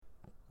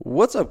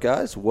What's up,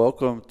 guys?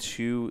 Welcome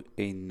to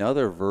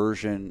another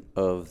version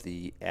of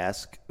the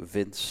Ask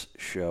Vince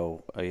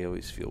show. I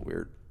always feel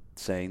weird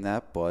saying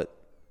that, but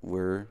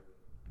we're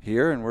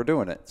here and we're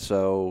doing it.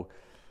 So,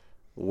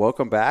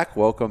 welcome back.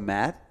 Welcome,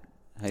 Matt.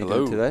 How you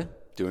doing today?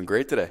 Doing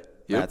great today.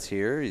 Yep. Matt's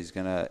here. He's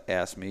going to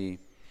ask me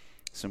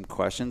some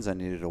questions. I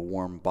needed a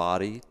warm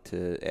body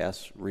to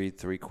read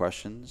 3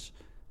 questions,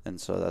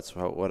 and so that's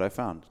what I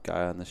found.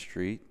 Guy on the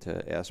street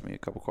to ask me a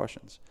couple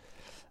questions.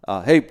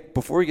 Hey,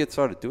 before we get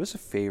started, do us a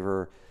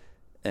favor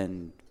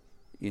and,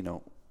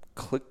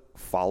 click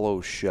follow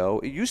show.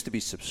 It used to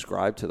be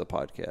subscribe to the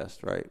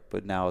podcast, right?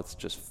 But now it's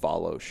just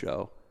follow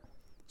show.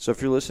 So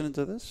if you're listening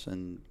to this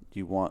and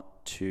you want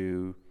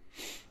to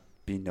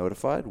be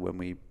notified when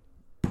we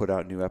put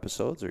out new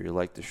episodes or you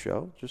like the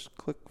show, just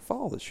click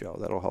follow the show.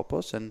 That'll help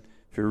us. And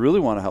if you really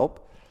want to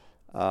help,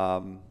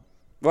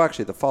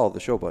 actually the follow the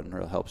show button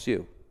really helps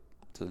you.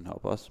 It doesn't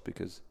help us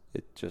because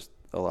it just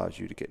allows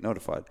you to get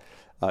notified.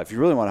 If you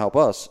really want to help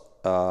us,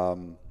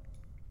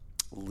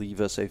 leave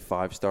us a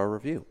 5-star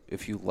review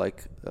if you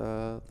like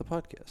the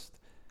podcast.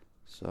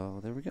 So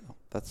there we go.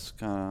 That's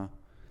kind of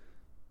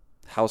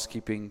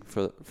housekeeping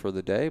for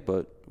the day,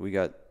 but we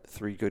got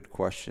 3 good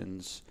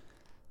questions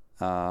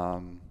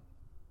to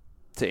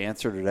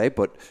answer today.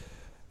 But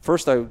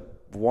first, I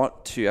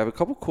have a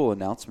couple cool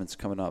announcements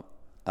coming up.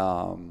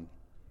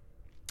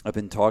 I've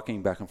been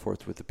talking back and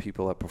forth with the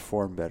people at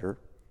Perform Better,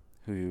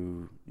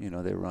 who,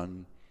 they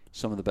run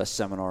some of the best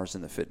seminars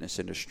in the fitness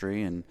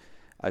industry, and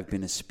I've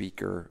been a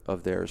speaker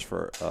of theirs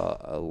for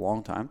a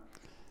long time,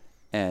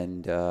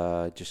 and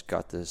just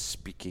got the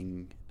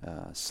speaking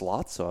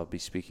slot, so I'll be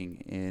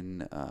speaking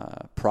in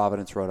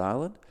Providence, Rhode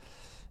Island,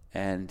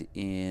 and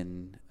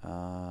in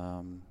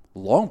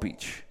Long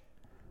Beach,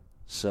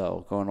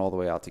 so going all the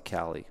way out to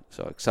Cali.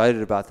 So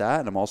excited about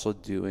that, and I'm also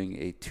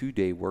doing a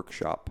 2-day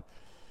workshop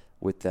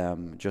with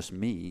them, just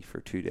me,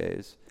 for 2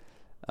 days.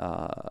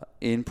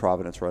 In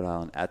Providence, Rhode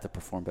Island, at the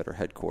Perform Better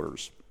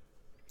headquarters.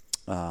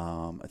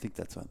 I think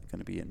that's going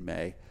to be in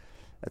May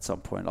at some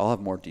point. I'll have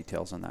more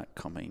details on that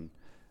coming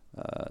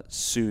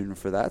soon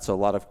for that. So a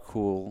lot of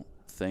cool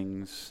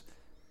things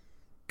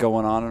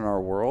going on in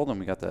our world. And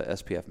we got the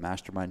SPF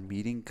Mastermind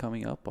meeting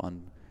coming up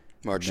on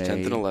March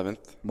 10th and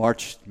 11th.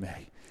 March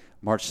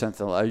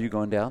 10th. Are you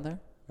going down there?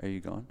 Are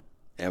you going?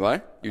 Am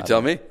I? You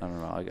tell me. I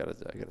don't know. I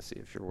gotta see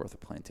if you're worth a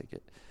plane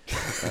ticket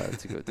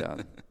to go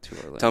down to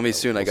Orlando. Tell me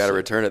soon. I got to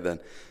return it then.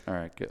 All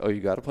right. Good. Oh,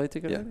 you got a plane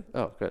ticket? Yeah. Already?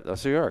 Oh, good. Oh,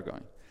 so you are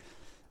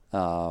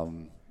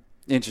going.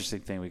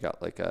 Interesting thing. We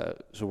got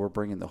so we're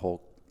bringing the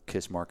whole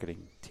KISS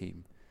marketing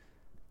team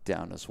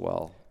down as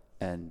well,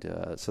 and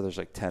so there's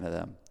 10 of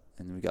them,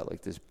 and we got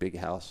this big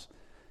house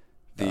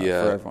for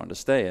everyone to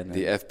stay in.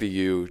 The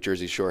FBU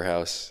Jersey Shore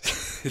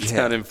house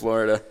down in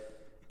Florida.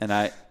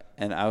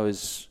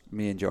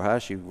 Me and Joe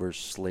Hashi were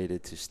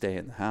slated to stay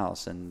in the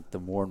house, and the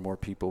more and more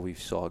people we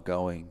saw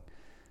going,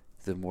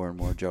 the more and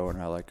more Joe and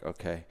I are like,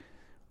 okay,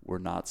 we're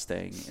not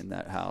staying in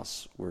that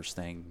house. We're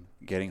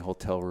getting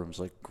hotel rooms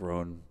like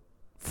grown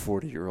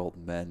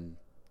 40-year-old men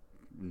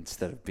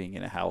instead of being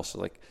in a house.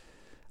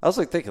 I was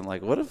thinking,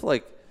 what if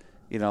I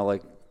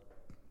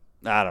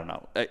don't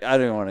know. I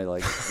don't want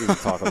to even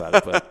talk about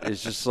it, but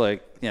it's just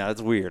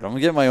it's weird. I'm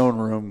gonna get my own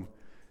room,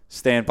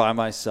 stand by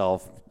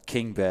myself,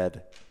 king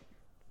bed,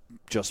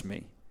 just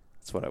me.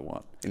 That's what I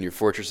want. In your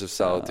fortress of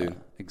solitude.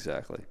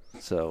 Exactly.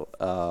 So,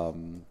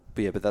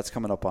 but that's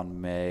coming up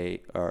on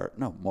March. I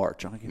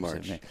don't think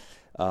March. May.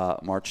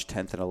 March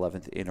 10th and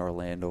 11th in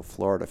Orlando,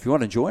 Florida. If you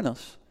want to join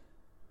us,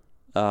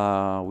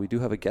 we do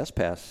have a guest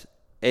pass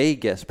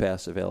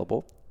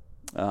available.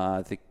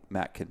 I think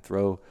Matt can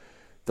throw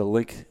the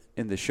link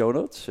in the show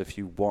notes if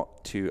you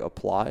want to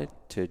apply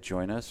to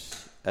join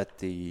us at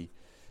the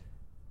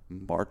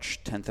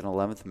March 10th and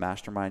 11th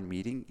mastermind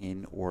meeting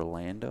in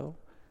Orlando.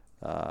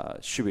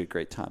 Should be a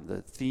great time.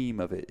 The theme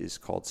of it is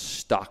called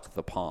Stock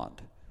the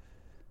Pond.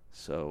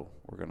 So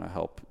we're going to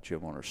help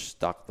gym owners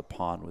stock the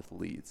pond with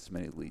leads, as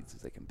many leads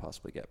as they can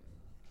possibly get.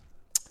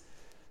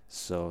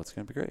 So it's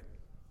going to be great.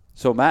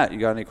 So Matt, you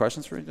got any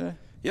questions for me today?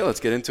 Yeah, let's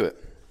get into it.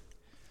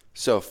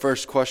 So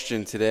first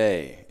question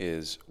today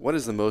is, what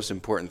is the most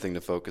important thing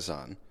to focus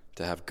on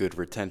to have good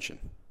retention?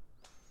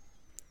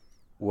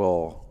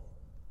 Well,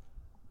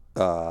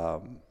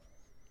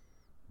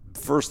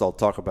 first, I'll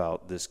talk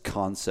about this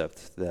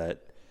concept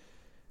that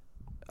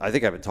I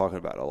think I've been talking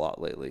about a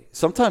lot lately.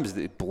 Sometimes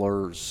it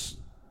blurs,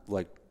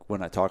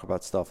 when I talk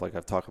about stuff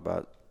I've talked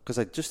about, because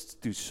I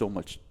just do so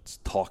much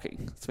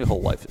talking. My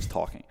whole life is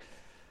talking.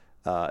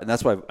 And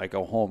that's why I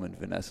go home and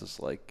Vanessa's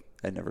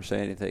I never say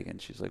anything.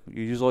 And she's like,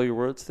 you use all your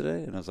words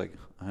today? And I was like,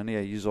 honey,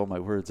 I use all my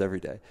words every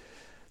day.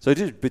 So I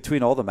did,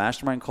 between all the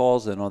mastermind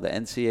calls and all the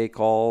NCA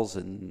calls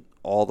and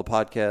all the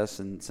podcasts,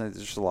 and so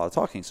there's just a lot of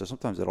talking. So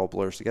sometimes it all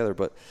blurs together.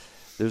 But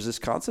there's this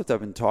concept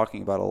I've been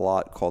talking about a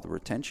lot called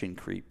retention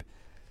creep.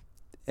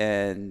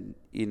 And,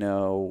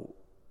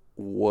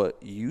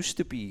 what used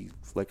to be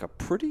a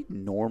pretty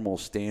normal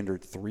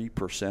standard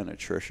 3%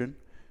 attrition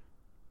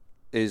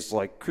is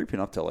creeping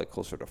up to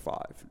closer to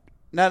 5.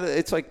 Now,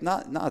 it's like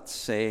not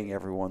saying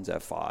everyone's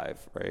at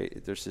 5,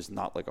 right? There's just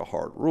not like a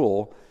hard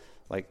rule.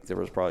 Like there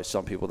was probably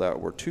some people that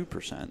were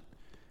 2%.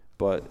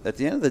 But at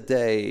the end of the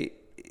day,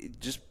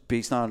 just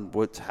based on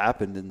what's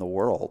happened in the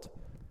world,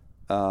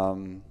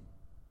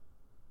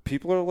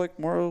 people are like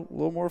a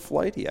little more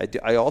flighty.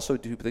 I also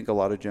do think a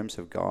lot of gyms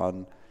have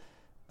gone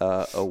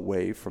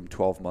away from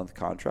 12-month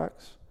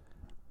contracts.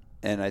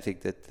 And I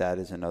think that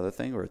is another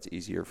thing where it's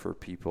easier for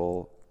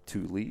people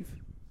to leave.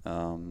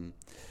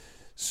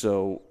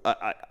 So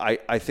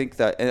I think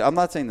that, and I'm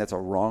not saying that's a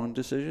wrong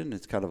decision.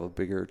 It's kind of a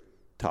bigger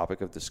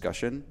topic of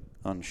discussion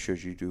on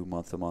should you do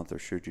month to month or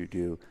should you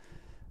do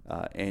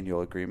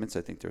annual agreements.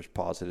 I think there's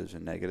positives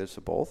and negatives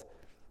to both.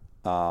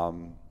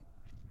 But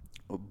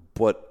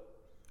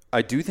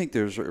I do think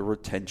there's a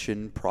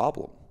retention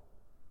problem.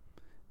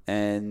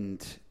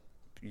 And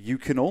you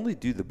can only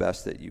do the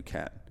best that you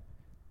can,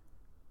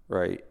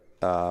 right?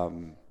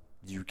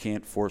 You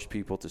can't force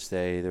people to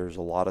stay. There's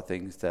a lot of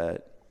things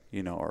that,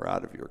 are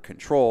out of your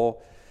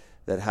control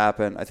that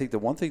happen. I think the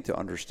one thing to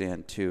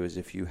understand too is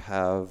if you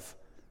have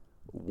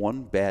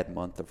one bad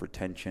month of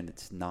retention,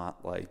 it's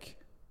not like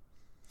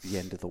the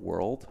end of the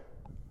world,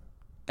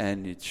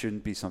 and it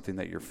shouldn't be something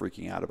that you're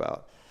freaking out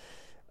about.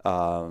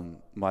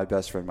 My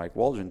best friend Mike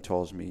Waldron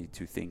tells me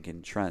to think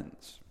in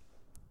trends.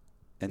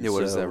 And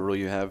what is that rule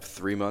you have?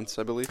 3 months,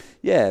 I believe?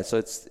 Yeah, so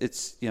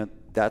it's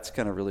that's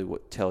kind of really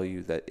what tell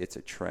you that it's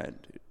a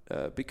trend.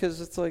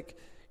 Because it's like,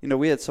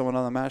 we had someone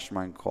on the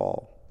mastermind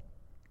call,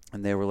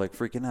 and they were like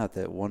freaking out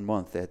that 1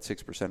 month they had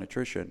 6%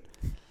 attrition.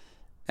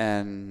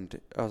 And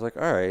I was like,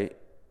 all right,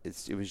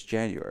 it was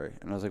January.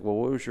 And I was like, well,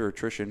 what was your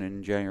attrition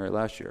in January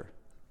last year?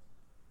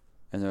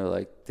 And they're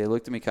like, they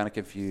looked at me kind of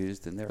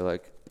confused, and they're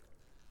like,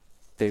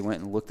 they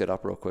went and looked it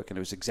up real quick, and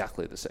it was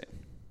exactly the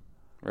same,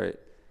 right?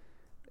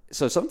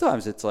 So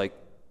sometimes it's like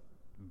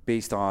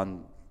based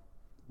on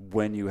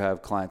when you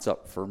have clients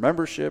up for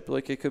membership,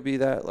 like it could be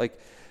that, like,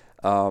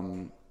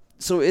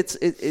 so it's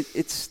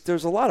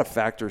there's a lot of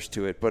factors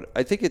to it, but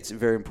I think it's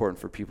very important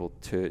for people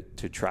to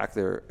track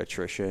their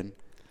attrition.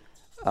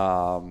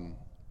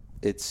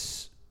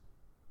 It's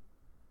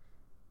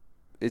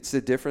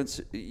the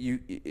difference. You,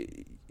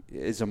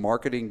 as a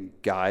marketing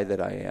guy that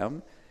I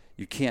am,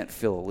 you can't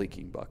fill a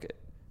leaking bucket.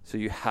 So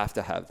you have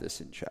to have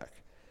this in check,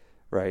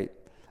 right?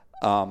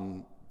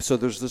 So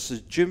there's this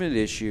legitimate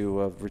issue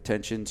of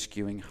retention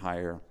skewing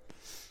higher.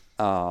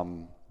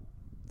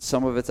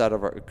 Some of it's out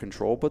of our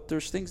control, but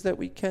there's things that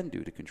we can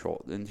do to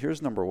control. And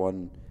here's number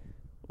one,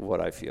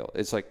 what I feel.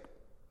 It's like,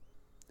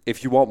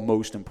 if you want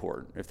most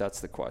important, if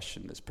that's the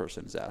question this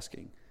person is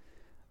asking,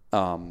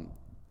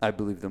 I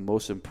believe the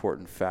most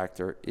important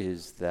factor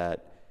is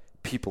that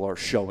people are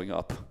showing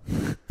up.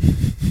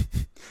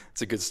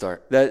 It's a good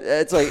start.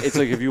 It's like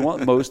if you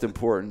want most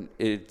important,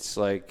 it's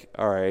like,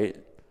 all right,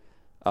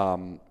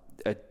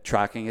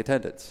 tracking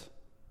attendance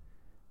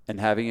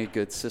and having a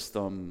good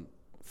system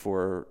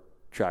for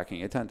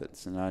tracking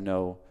attendance. And I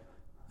know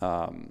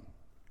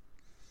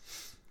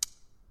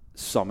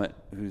Summit,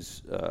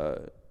 who's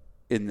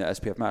in the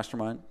SPF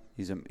Mastermind.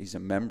 He's a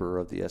member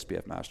of the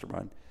SPF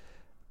Mastermind.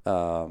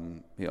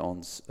 He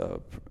owns a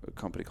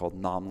company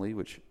called Nomly,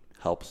 which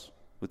helps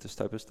with this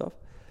type of stuff,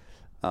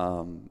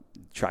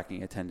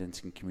 tracking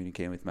attendance and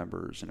communicating with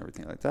members and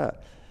everything like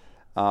that.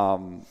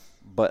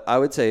 But I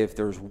would say if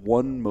there's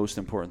one most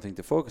important thing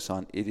to focus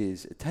on, it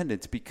is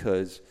attendance,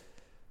 because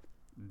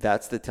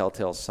that's the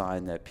telltale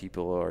sign that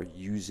people are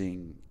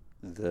using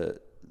the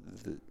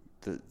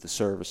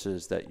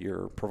services that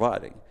you're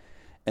providing.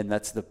 And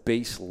that's the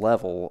base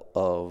level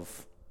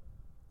of,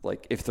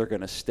 like, if they're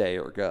going to stay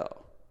or go.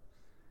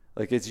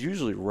 Like, it's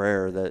usually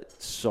rare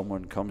that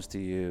someone comes to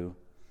you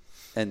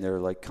and they're,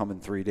 like,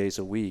 coming 3 days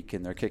a week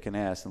and they're kicking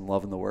ass and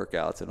loving the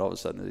workouts, and all of a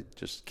sudden they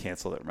just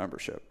cancel their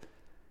membership.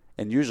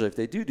 And usually if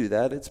they do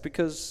that, it's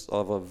because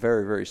of a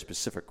very, very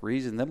specific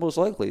reason that most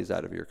likely is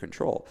out of your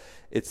control.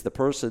 It's the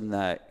person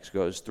that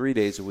goes 3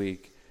 days a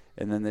week,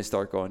 and then they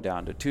start going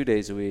down to 2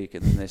 days a week,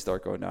 and then they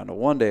start going down to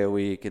 1 day a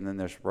week, and then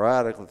they're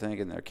sporadically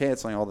thinking they're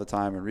canceling all the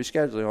time and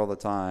rescheduling all the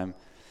time.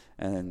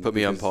 And put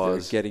me on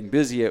pause. They're getting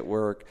busy at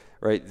work,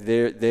 right?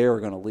 They are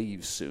going to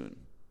leave soon,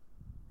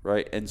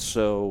 right? And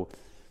so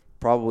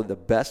probably the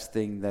best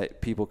thing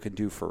that people can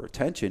do for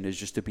retention is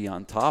just to be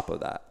on top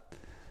of that.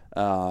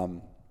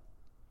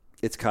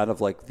 It's kind of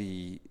like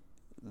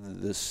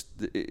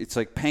it's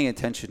like paying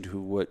attention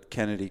to what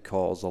Kennedy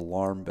calls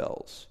alarm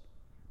bells,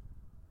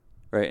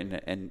 right?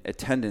 And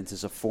attendance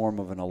is a form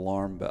of an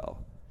alarm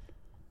bell.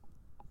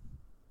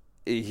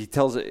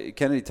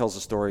 Kennedy tells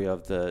a story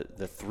of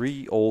the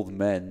 3 old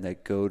men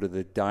that go to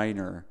the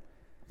diner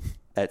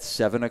at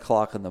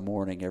 7:00 in the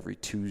morning every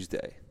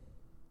Tuesday.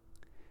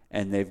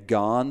 And they've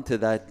gone to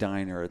that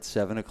diner at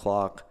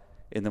 7:00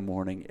 in the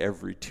morning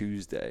every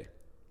Tuesday.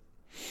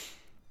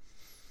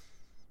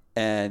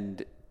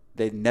 And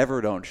they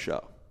never don't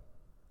show.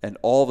 And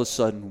all of a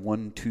sudden,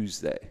 one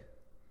Tuesday,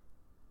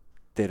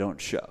 they don't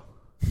show.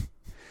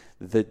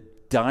 The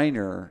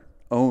diner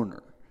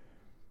owner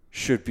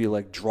should be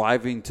like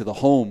driving to the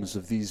homes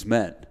of these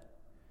men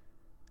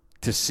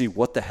to see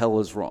what the hell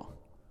is wrong.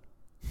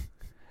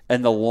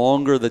 And the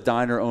longer the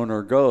diner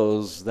owner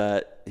goes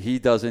that he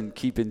doesn't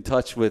keep in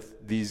touch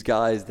with these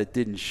guys that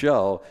didn't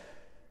show,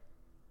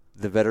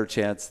 the better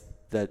chance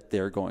that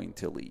they're going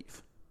to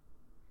leave.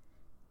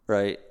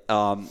 Right?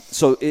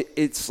 So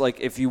it's like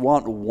if you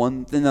want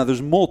one thing, now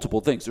there's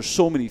multiple things. There's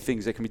so many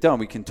things that can be done.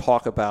 We can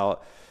talk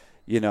about,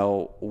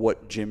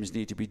 what gyms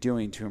need to be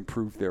doing to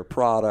improve their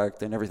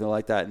product and everything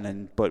like that. And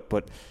then,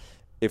 but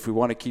if we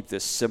want to keep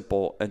this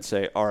simple and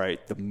say, all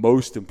right, the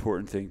most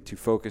important thing to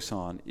focus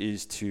on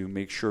is to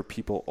make sure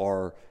people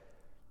are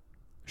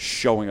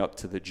showing up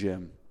to the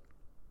gym.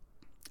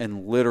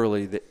 And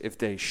literally, if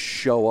they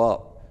show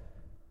up,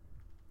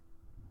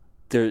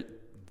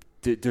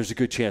 there's a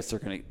good chance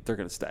they're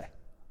gonna stay.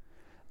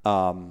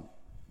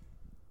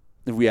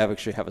 We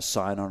actually have a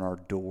sign on our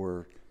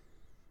door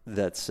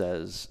that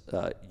says,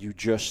 "You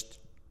just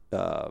did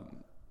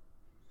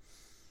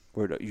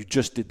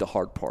the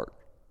hard part.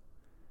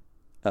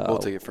 We'll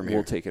take it from here."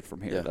 We'll take it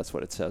from here. Yeah. That's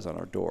what it says on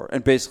our door.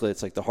 And basically,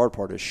 it's like the hard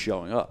part is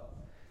showing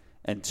up.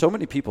 And so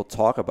many people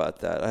talk about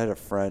that. I had a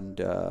friend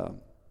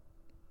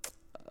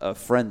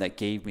that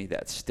gave me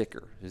that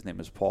sticker. His name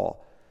is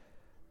Paul,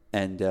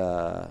 and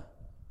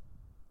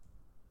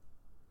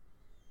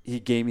he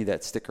gave me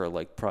that sticker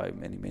like probably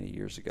many, many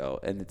years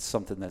ago, and it's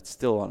something that's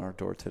still on our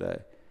door today.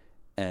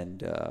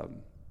 And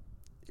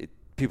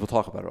people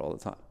talk about it all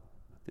the time.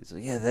 They say,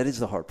 yeah, that is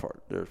the hard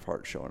part. There's part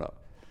of showing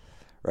up,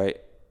 right?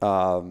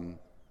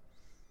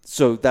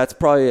 So that's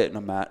probably it,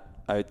 Matt.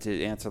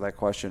 To answer that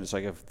question, it's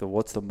like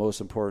what's the most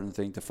important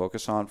thing to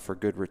focus on for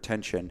good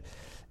retention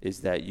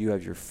is that you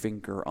have your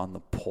finger on the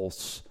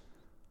pulse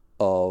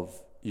of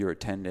your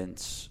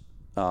attendance.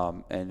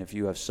 And if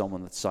you have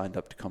someone that's signed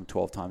up to come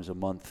 12 times a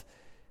month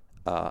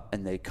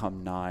and they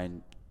come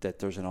 9, that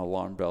there's an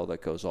alarm bell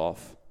that goes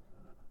off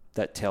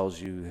that tells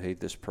you, hey,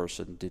 this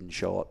person didn't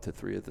show up to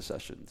 3 of the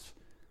sessions.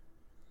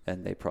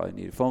 And they probably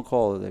need a phone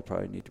call or they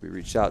probably need to be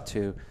reached out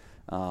to.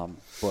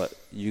 But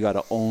you got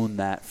to own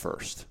that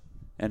first.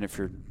 And if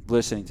you're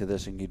listening to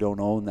this and you don't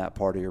own that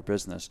part of your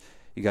business,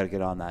 you got to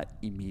get on that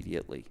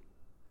immediately.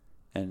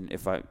 And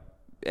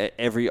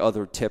every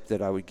other tip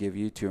that I would give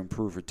you to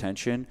improve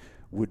retention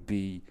would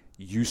be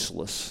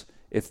useless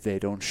if they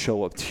don't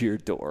show up to your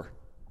door.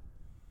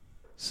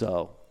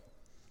 So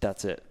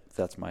that's it.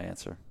 That's my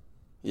answer.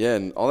 Yeah,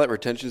 and all that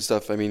retention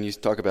stuff, I mean, you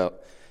talk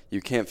about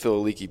you can't fill a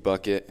leaky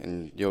bucket,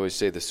 and you always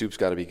say the soup's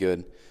got to be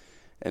good.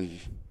 And,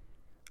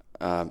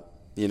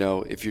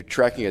 if you're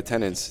tracking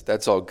attendance,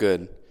 that's all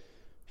good.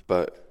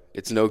 But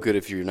it's no good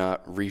if you're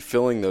not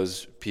refilling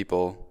those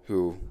people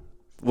who,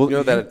 that you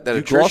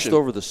attrition. glossed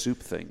over the soup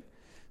thing.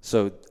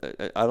 So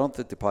I don't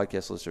think the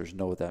podcast listeners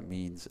know what that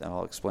means, and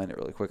I'll explain it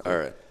really quickly. All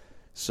right.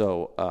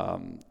 So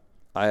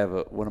I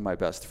have one of my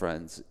best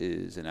friends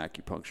is an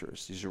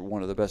acupuncturist. He's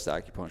one of the best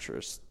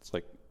acupuncturists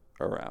like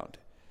around,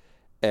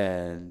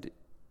 and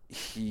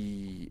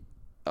he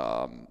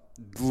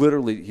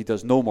literally he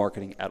does no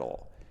marketing at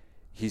all.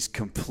 He's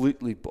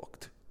completely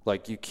booked.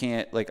 Like you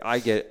can't I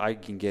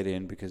can get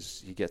in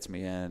because he gets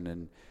me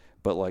in,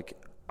 but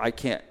like I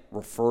can't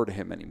refer to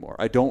him anymore.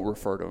 I don't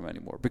refer to him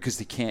anymore because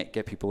he can't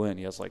get people in.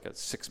 He has like a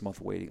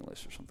 6-month waiting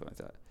list or something like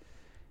that.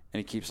 And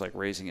he keeps like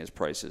raising his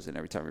prices, and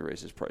every time he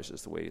raises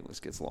prices, the waiting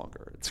list gets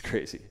longer. It's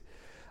crazy.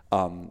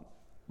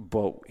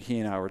 But he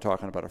and I were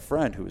talking about a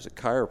friend who was a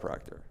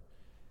chiropractor,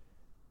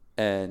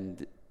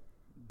 and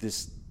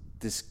this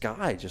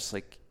guy just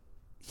like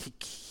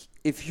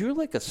if you're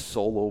like a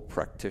solo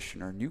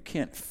practitioner and you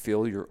can't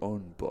fill your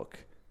own book,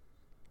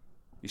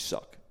 you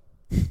suck.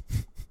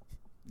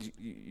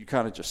 you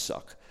kind of just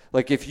suck.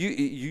 Like if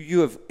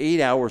you have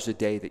 8 hours a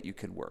day that you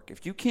can work.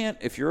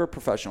 If you're a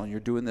professional and you're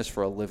doing this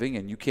for a living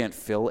and you can't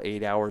fill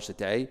 8 hours a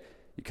day,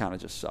 you kind of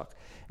just suck.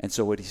 And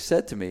so what he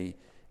said to me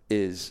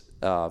is,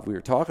 we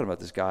were talking about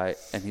this guy,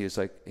 and he was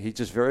like, he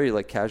just very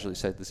like casually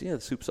said this, yeah,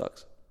 the soup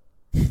sucks.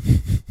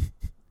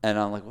 And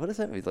I'm like, what does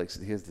that mean? Like,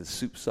 the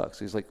soup sucks.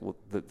 He's like, well,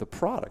 the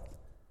product.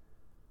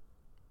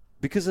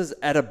 Because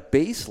at a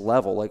base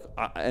level, like,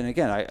 and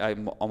again,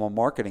 I'm a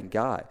marketing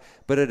guy,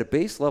 but at a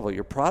base level,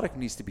 your product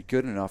needs to be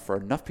good enough for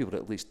enough people to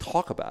at least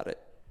talk about it,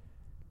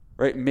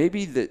 right?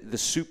 Maybe the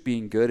soup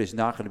being good is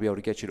not going to be able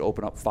to get you to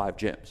open up 5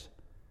 gyms.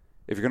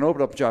 If you're going to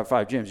open up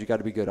 5 gyms, you got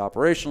to be good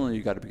operationally,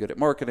 you got to be good at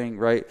marketing,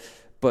 right?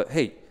 But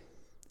hey,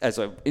 as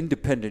an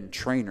independent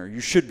trainer, you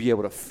should be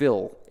able to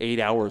fill 8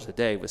 hours a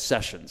day with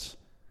sessions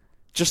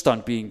just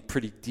on being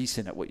pretty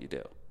decent at what you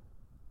do,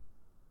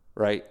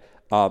 right?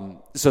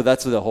 So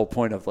that's the whole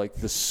point of like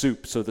the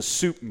soup. So the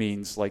soup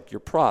means like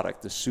your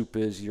product. The soup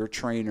is your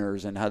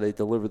trainers and how they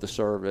deliver the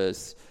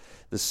service.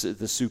 The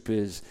soup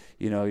is,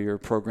 your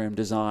program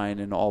design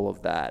and all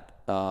of that.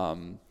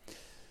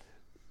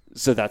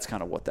 So that's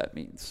kind of what that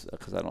means,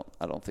 because I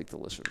don't think the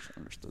listeners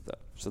understood that.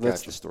 So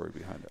that's the story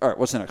behind it. All right,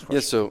 what's the next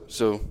question? Yeah,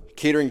 so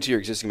catering to your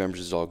existing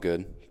members is all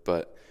good,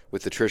 but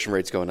with attrition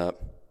rates going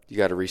up, you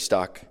got to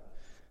restock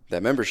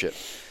that membership.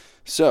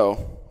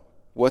 So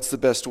what's the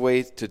best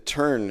way to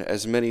turn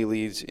as many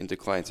leads into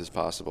clients as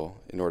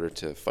possible in order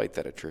to fight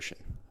that attrition?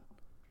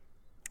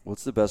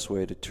 What's the best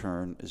way to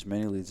turn as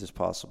many leads as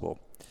possible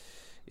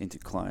into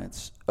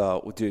clients.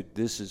 Well, dude,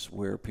 this is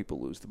where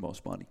people lose the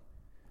most money.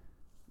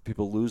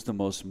 People lose the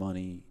most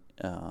money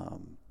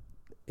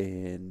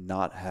in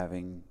not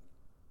having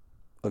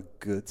a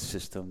good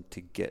system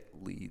to get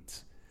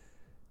leads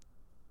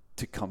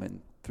to come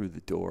in through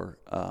the door.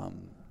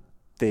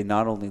 They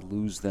not only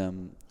lose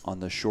them on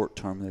the short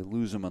term, they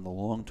lose them on the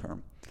long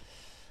term.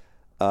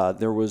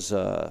 There was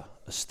a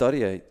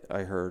study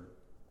I heard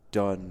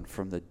done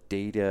from the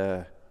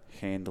Data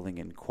Handling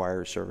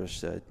Inquiry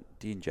Service.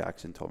 Dean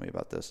Jackson told me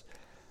about this.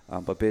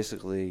 But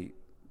basically,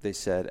 they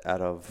said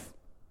out of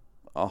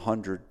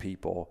 100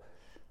 people,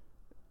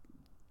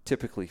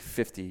 typically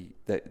 50,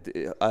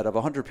 out of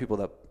 100 people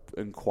that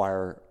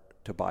inquire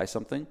to buy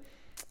something,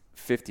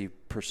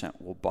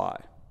 50% will buy.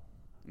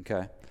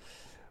 Okay?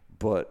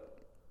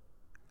 But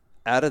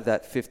out of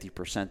that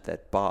 50%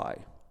 that buy,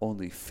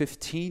 only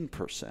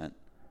 15%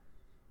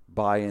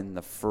 buy in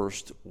the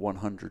first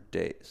 100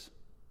 days.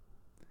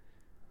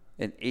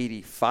 And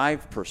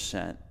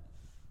 85%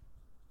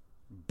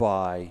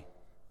 buy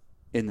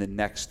in the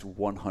next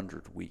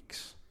 100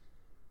 weeks.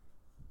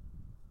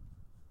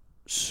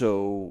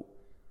 So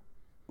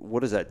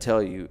what does that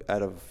tell you?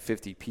 Out of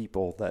 50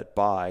 people that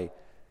buy,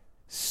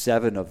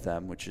 7 of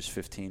them, which is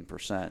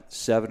 15%,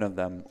 7 of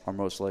them are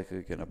most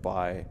likely going to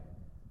buy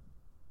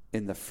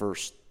in the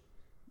first,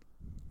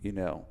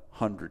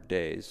 100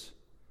 days.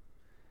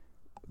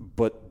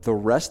 But the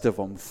rest of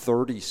them,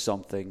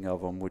 30-something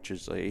of them, which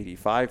is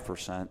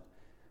 85%,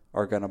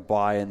 are going to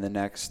buy in the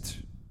next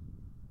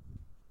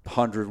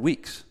 100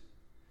 weeks.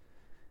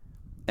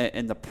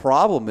 And the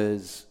problem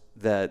is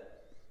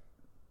that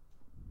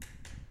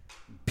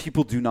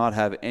people do not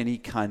have any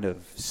kind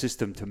of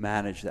system to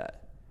manage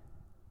that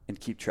and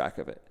keep track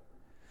of it.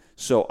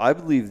 So I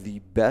believe the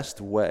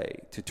best way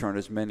to turn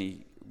as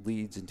many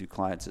leads into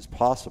clients as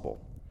possible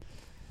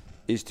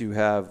is to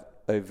have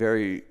a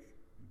very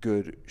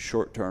good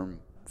short-term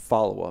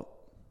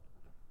follow-up,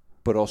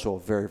 but also a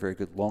very, very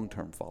good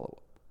long-term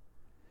follow-up.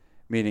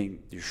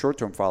 Meaning your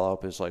short-term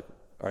follow-up is like,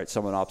 all right,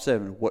 someone opts in,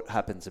 and what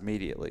happens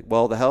immediately?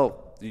 Well, the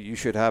hell, you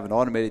should have an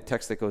automated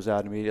text that goes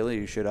out immediately.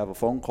 You should have a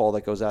phone call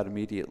that goes out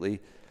immediately.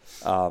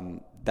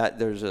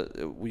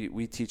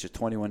 We teach a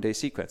 21-day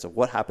sequence of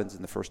what happens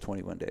in the first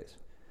 21 days,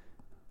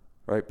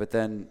 right? But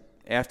then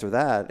after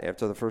that,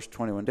 after the first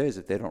 21 days,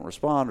 if they don't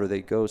respond or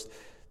they ghost,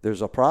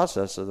 there's a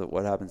process of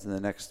what happens in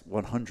the next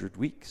 100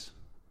 weeks.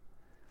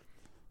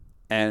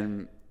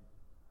 And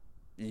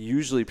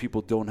usually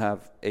people don't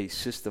have a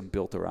system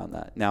built around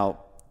that. Now,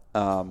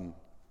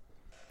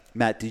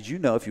 Matt, did you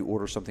know if you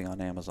order something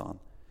on Amazon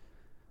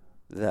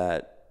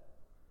that,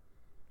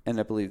 and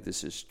I believe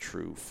this is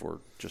true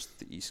for just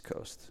the East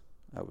Coast,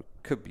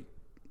 could be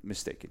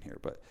mistaken here,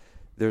 but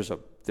there's a,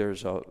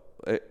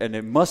 and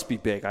it must be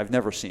big. I've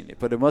never seen it,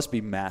 but it must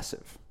be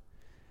massive.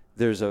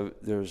 There's a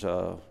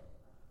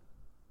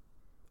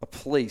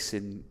place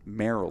in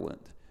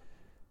Maryland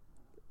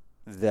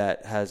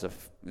that has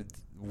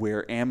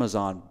where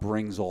Amazon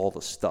brings all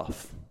the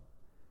stuff.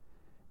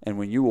 And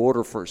when you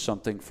order for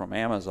something from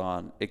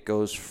Amazon, it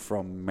goes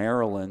from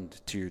Maryland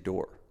to your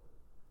door.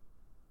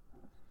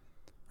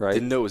 Right?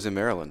 Didn't know it was in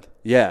Maryland.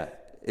 Yeah,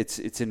 it's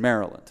in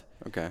Maryland.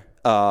 Okay.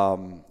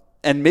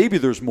 And maybe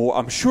there's more.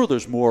 I'm sure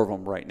there's more of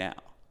them right now.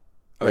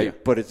 Oh, right? yeah.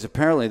 But it's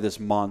apparently this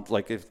month.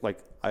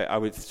 I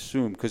would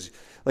assume, because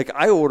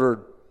I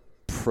ordered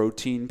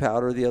protein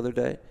powder the other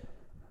day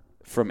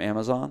from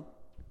Amazon,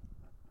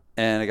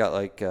 and I got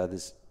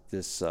this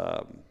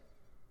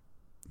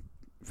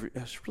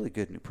it's really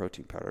good new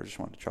protein powder. I just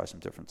wanted to try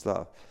some different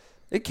stuff.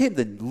 It came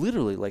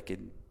literally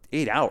in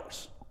 8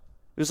 hours.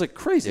 It was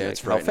crazy. Yeah,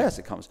 it's how fast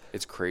it comes.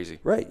 It's crazy.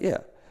 Right, yeah.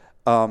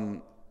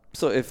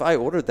 So if I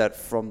ordered that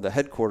from the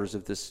headquarters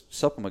of this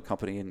supplement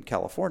company in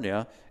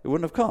California, it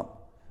wouldn't have come.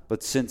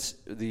 But since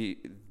the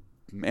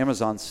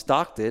Amazon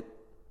stocked it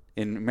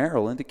in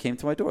Maryland, it came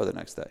to my door the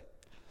next day.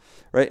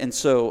 Right? And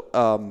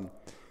so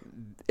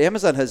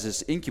Amazon has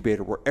this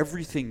incubator where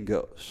everything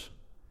goes.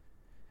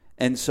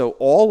 And so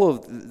all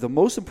of the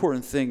most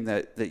important thing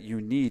that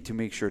you need to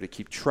make sure to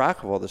keep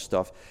track of all this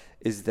stuff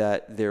is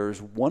that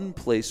there's one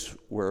place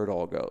where it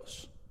all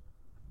goes.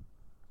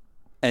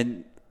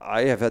 And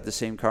I have had the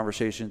same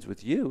conversations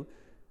with you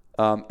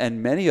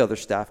and many other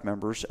staff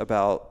members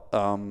about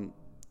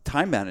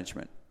time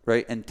management,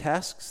 right, and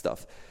task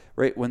stuff,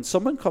 right? When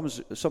something comes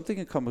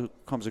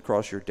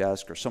across your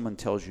desk or someone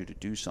tells you to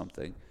do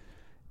something,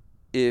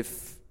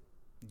 if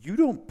you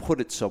don't put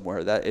it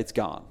somewhere, that it's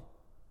gone.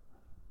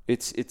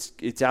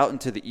 It's out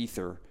into the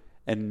ether,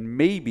 and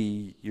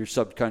maybe your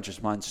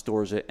subconscious mind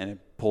stores it and it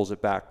pulls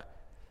it back,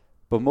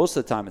 but most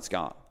of the time it's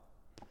gone.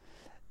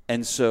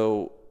 And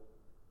so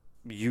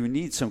you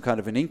need some kind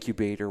of an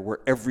incubator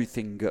where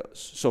everything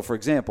goes. So for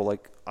example,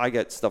 I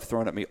get stuff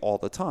thrown at me all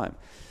the time,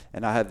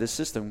 and I have this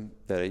system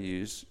that I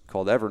use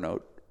called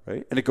Evernote,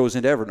 right? And it goes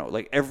into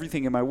Evernote.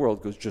 Everything in my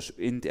world goes just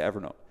into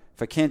Evernote.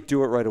 If I can't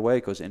do it right away,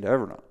 it goes into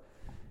Evernote.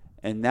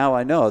 And now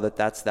I know that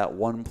that's that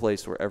one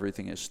place where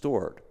everything is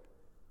stored.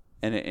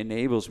 And it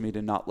enables me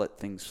to not let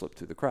things slip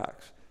through the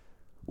cracks.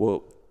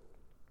 Well,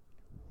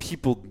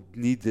 people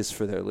need this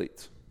for their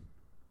leads.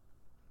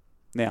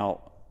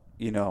 Now,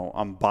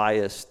 I'm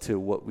biased to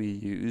what we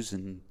use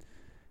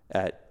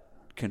at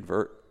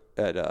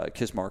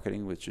KISS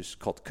Marketing, which is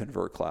called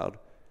Convert Cloud,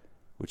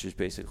 which is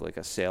basically like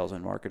a sales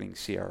and marketing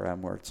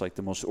CRM where it's like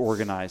the most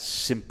organized,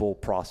 simple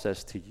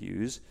process to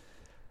use.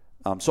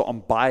 So I'm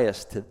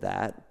biased to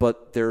that,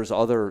 but there's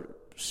other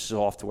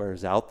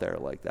softwares out there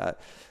like that.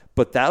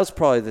 But that was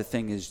probably the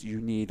thing, is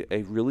you need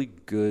a really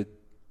good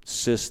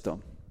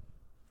system.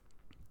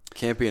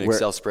 Can't be an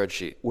Excel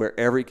spreadsheet. Where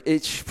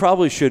it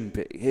probably shouldn't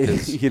be.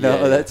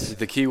 That's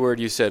the key word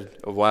you said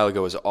a while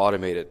ago is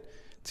automated.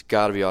 It's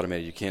got to be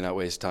automated. You cannot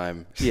waste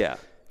time. Yeah.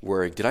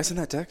 Worrying. Did I send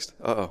that text?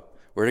 Uh-oh.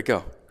 Where'd it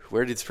go?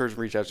 Where did this person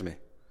reach out to me?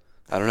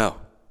 I don't know.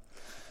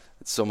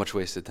 It's so much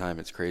wasted time.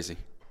 It's crazy.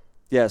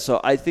 Yeah.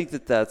 So I think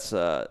that's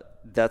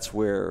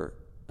where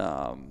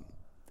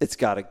it's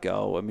got to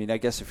go. I mean, I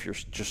guess if you're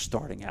just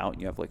starting out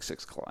and you have like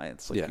 6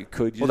 clients, you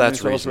could use an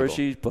Excel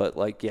spreadsheet. But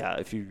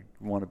if you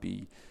want to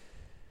be,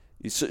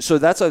 so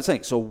that's what I'm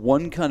saying. So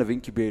one kind of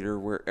incubator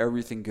where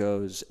everything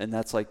goes, and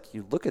that's like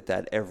you look at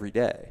that every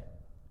day,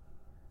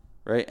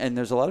 right? And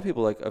there's a lot of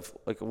people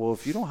well,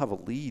 if you don't have a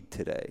lead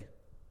today,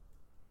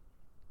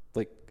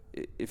 like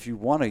if you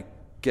want to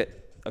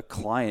get a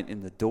client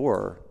in the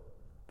door,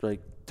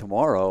 like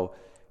tomorrow,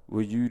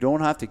 well, you don't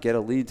have to get a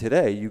lead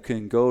today. You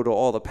can go to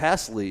all the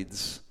past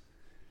leads,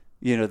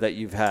 that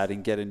you've had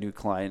and get a new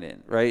client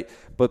in, right?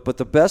 But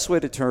the best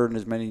way to turn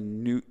as many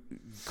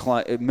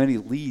many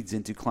leads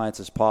into clients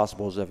as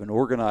possible is have an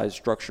organized,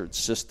 structured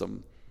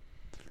system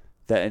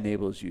that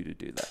enables you to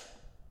do that.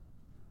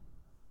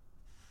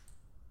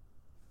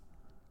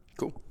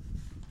 Cool.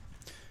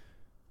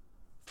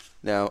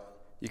 Now,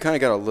 you kind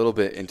of got a little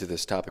bit into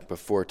this topic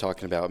before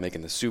talking about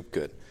making the soup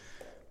good,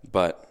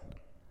 but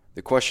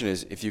the question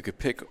is, if you could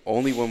pick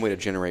only one way to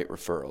generate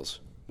referrals,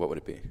 what would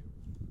it be?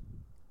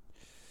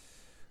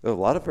 A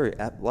lot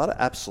of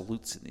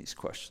absolutes in these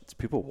questions.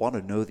 People want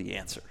to know the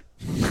answer.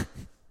 They're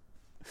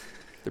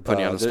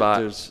putting you on the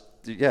spot.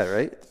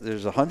 Right?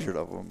 There's 100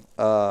 of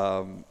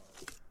them.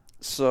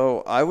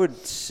 So I would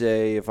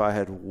say if I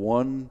had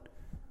one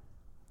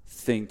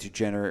thing to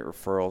generate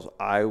referrals,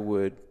 I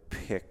would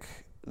pick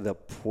the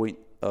point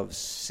of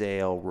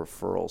sale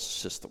referral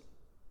system.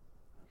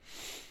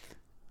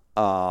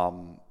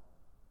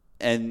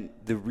 And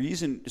the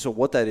reason, so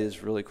what that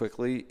is really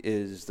quickly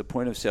is the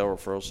point of sale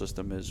referral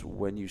system is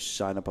when you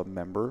sign up a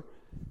member,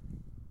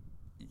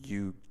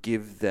 you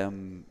give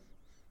them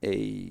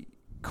a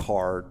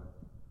card,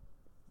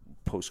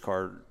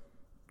 postcard,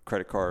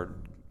 credit card,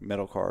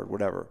 metal card,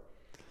 whatever,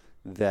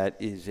 that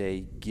is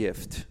a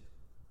gift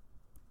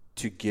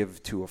to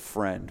give to a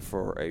friend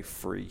for a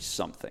free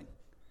something.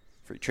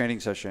 Free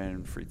training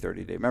session, free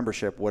 30-day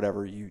membership,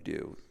 whatever you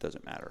do,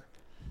 doesn't matter.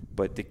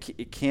 But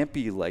it can't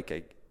be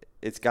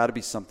it's got to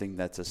be something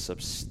that's a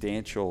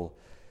substantial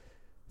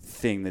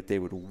thing that they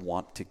would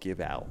want to give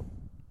out,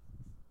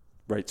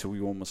 right? So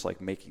we almost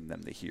like making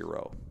them the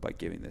hero by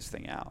giving this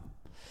thing out.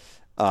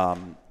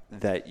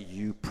 That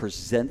you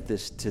present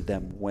this to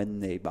them when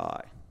they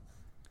buy.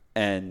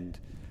 And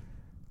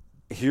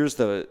here's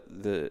the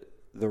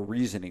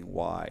reasoning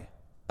why.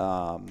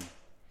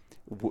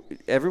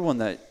 Everyone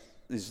that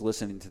is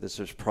listening to this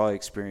has probably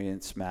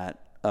experienced, Matt,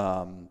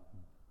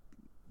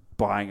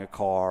 buying a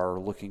car or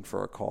looking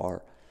for a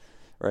car,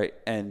 right?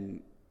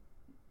 And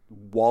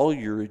while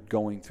you're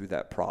going through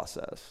that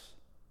process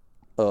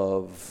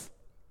of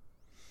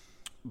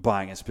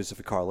buying a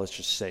specific car, let's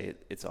just say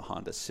it's a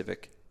Honda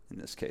Civic in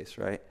this case,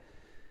 right?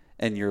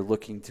 And you're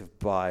looking to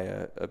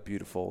buy a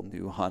beautiful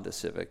new Honda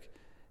Civic,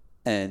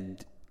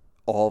 and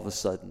all of a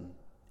sudden,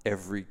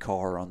 every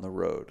car on the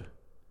road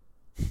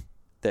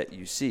that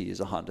you see is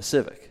a Honda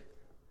Civic.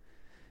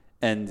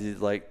 And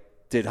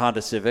did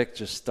Honda Civic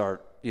just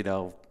start,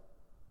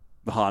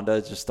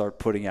 Honda just start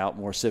putting out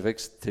more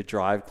Civics to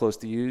drive close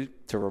to you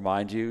to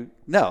remind you?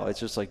 No, it's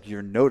just like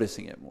you're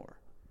noticing it more,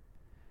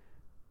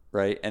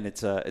 right? And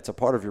it's a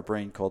part of your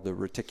brain called the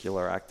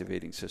reticular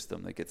activating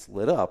system that gets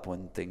lit up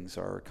when things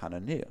are kind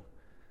of new.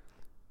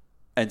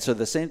 And so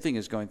the same thing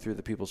is going through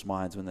the people's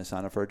minds when they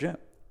sign up for a gym.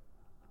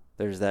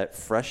 There's that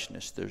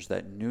freshness, there's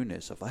that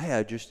newness of, hey,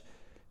 I just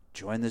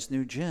joined this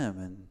new gym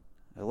and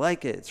I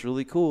like it. It's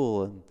really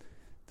cool and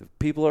the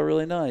people are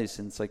really nice.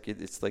 And it's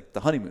like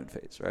the honeymoon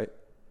phase, right?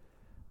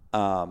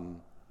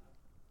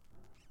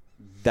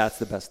 That's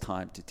the best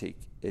time to take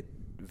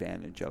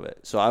advantage of it.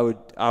 So I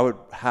would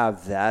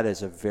have that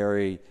as a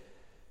very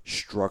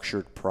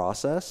structured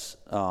process.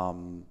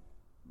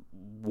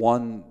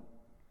 One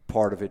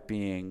part of it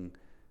being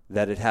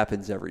that it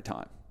happens every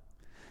time.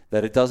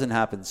 That it doesn't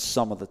happen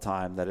some of the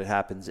time, that it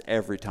happens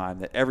every time,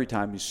 that every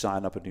time you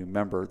sign up a new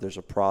member, there's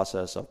a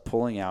process of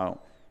pulling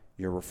out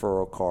your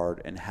referral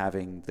card and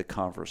having the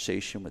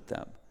conversation with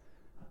them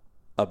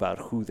about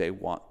who they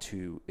want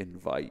to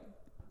invite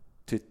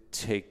to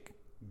take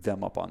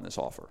them up on this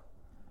offer.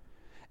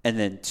 And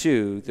then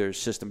 2, there's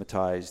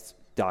systematized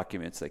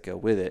documents that go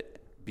with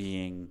it,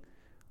 being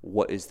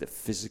what is the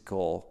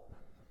physical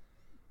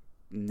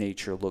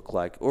nature look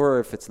like, or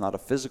if it's not a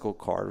physical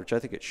card, which I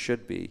think it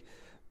should be,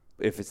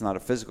 if it's not a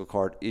physical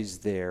card, is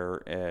there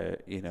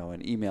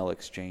an email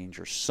exchange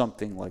or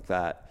something like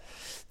that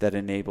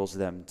enables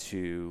them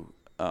to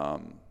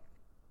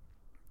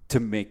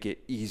make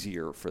it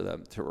easier for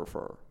them to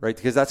refer, right?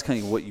 Because that's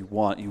kind of what you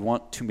want. You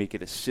want to make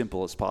it as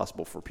simple as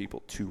possible for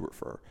people to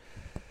refer.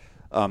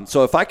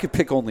 So if I could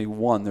pick only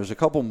one, there's a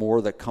couple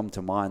more that come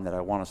to mind that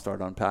I want to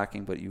start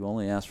unpacking, but you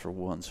only asked for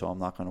one, so I'm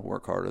not going to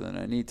work harder than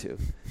I need to.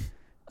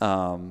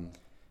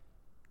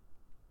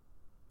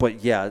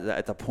 But yeah,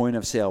 at the point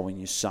of sale, when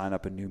you sign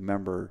up a new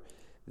member,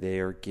 they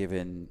are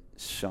given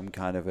some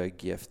kind of a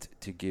gift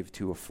to give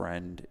to a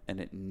friend, and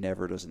it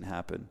never doesn't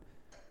happen.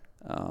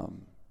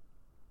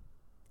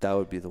 That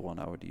would be the one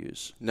I would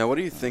use. Now, what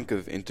do you think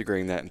of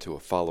integrating that into a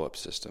follow-up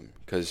system?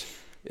 Because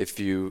if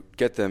you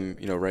get them,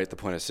 right at the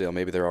point of sale,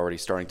 maybe they're already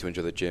starting to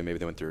enjoy the gym, maybe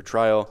they went through a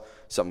trial,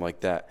 something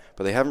like that,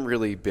 but they haven't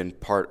really been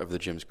part of the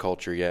gym's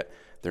culture yet.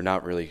 They're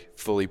not really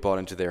fully bought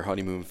into their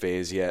honeymoon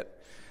phase yet.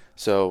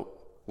 So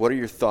what are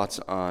your thoughts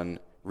on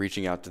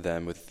reaching out to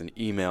them with an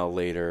email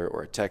later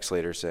or a text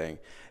later saying,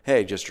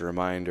 hey, just a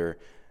reminder,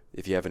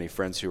 if you have any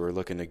friends who are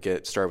looking to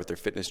get started with their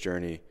fitness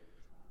journey,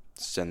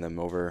 send them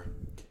over,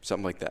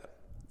 something like that.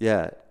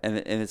 Yeah, and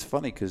it's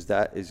funny because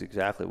that is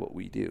exactly what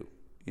we do,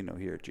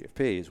 here at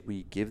GFP, is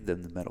we give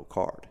them the metal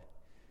card.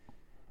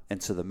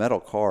 And so the metal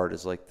card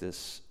is like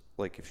this,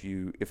 like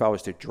if I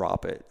was to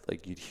drop it,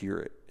 like you'd hear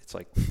it. It's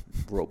like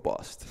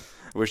robust.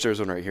 I wish there was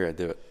one right here. I'd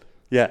do it.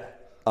 Yeah.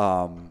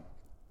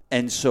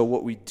 And so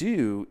what we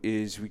do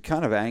is we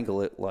kind of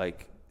angle it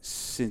like,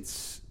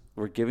 since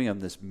we're giving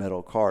them this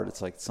metal card,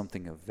 it's like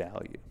something of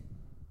value.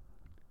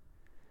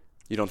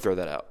 You don't throw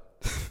that out.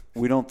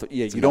 We don't.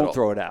 You don't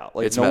throw it out.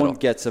 Like, no one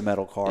gets a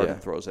metal card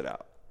and throws it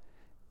out.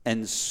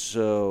 And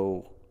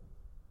so,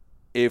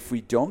 if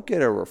we don't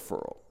get a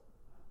referral,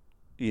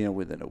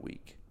 within a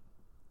week,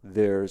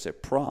 there's a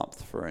prompt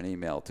for an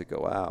email to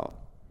go out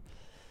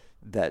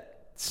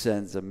that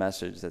sends a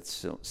message that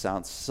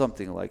sounds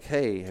something like,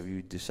 "Hey, have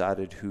you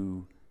decided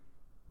who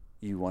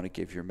you want to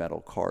give your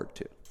metal card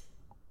to?"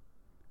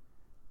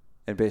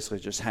 And basically,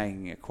 just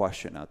hanging a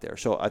question out there.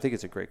 So I think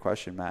it's a great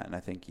question, Matt, and I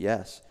think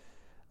yes.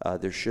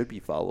 There should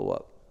be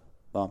follow-up.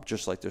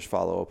 Just like there's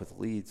follow-up with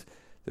leads,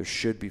 there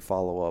should be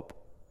follow-up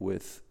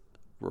with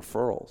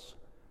referrals.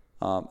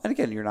 And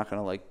again, you're not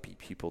going to beat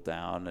people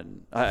down.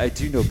 And I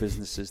do know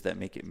businesses that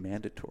make it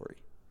mandatory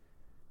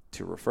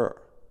to refer.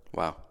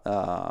 Wow.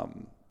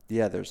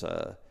 Yeah,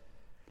 I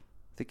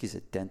think he's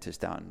a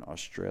dentist out in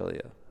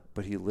Australia,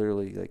 but he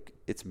literally,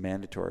 it's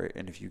mandatory.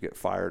 And if you get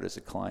fired as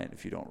a client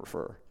if you don't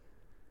refer,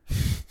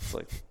 it's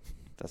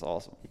that's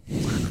awesome.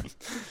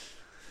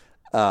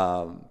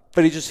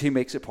 But he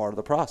makes it part of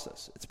the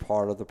process. It's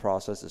part of the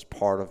process. It's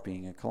part of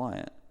being a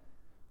client.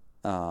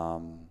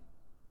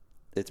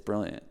 It's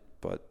brilliant,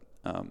 but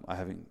I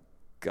haven't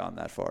gone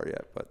that far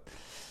yet. But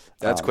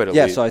that's quite a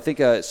lead. So I think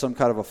some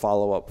kind of a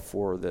follow-up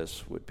for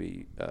this would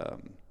be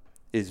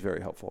is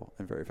very helpful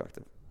and very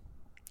effective.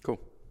 Cool.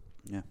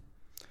 Yeah.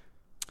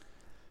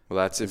 Well,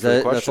 that's it for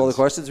the questions. That's all the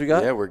questions we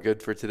got? Yeah, we're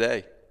good for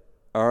today.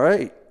 All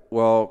right.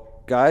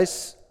 Well,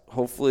 guys,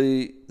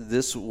 hopefully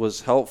this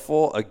was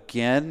helpful.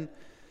 Again,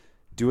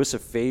 do us a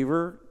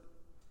favor,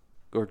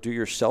 or do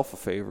yourself a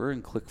favor,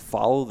 and click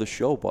follow the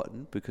show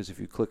button, because if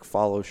you click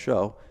follow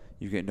show,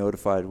 you get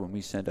notified when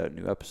we send out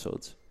new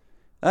episodes.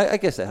 I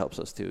guess that helps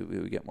us too.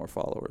 We get more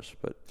followers.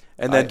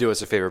 And then do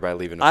us a favor by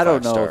leaving a 5-star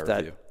review. I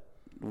don't know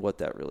what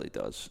that really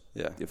does.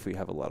 Yeah. If we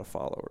have a lot of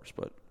followers,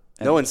 but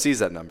no one sees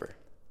that number.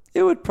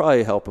 It would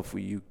probably help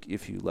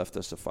if you left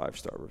us a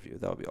 5-star review.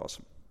 That would be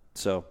awesome.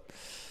 So,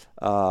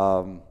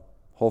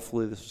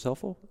 hopefully this was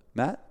helpful.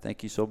 Matt,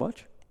 thank you so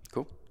much.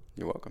 Cool.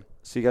 You're welcome.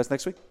 See you guys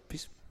next week.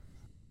 Peace.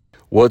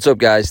 What's up,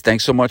 guys?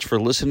 Thanks so much for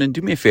listening.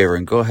 Do me a favor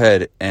and go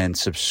ahead and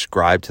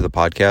subscribe to the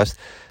podcast.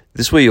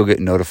 This way you'll get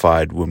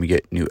notified when we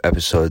get new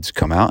episodes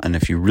come out. And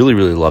if you really,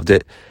 really loved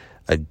it,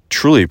 I'd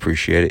truly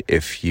appreciate it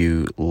if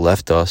you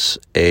left us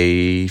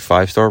a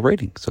 5-star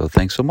rating. So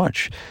thanks so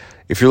much.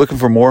 If you're looking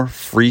for more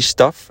free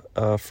stuff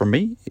from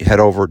me, head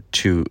over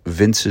to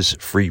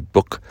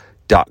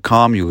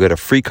vincesfreebook.com. You'll get a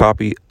free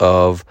copy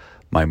of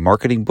my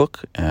marketing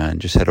book, and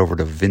just head over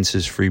to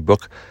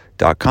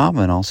vincesfreebook.com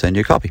and I'll send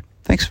you a copy.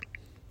 Thanks.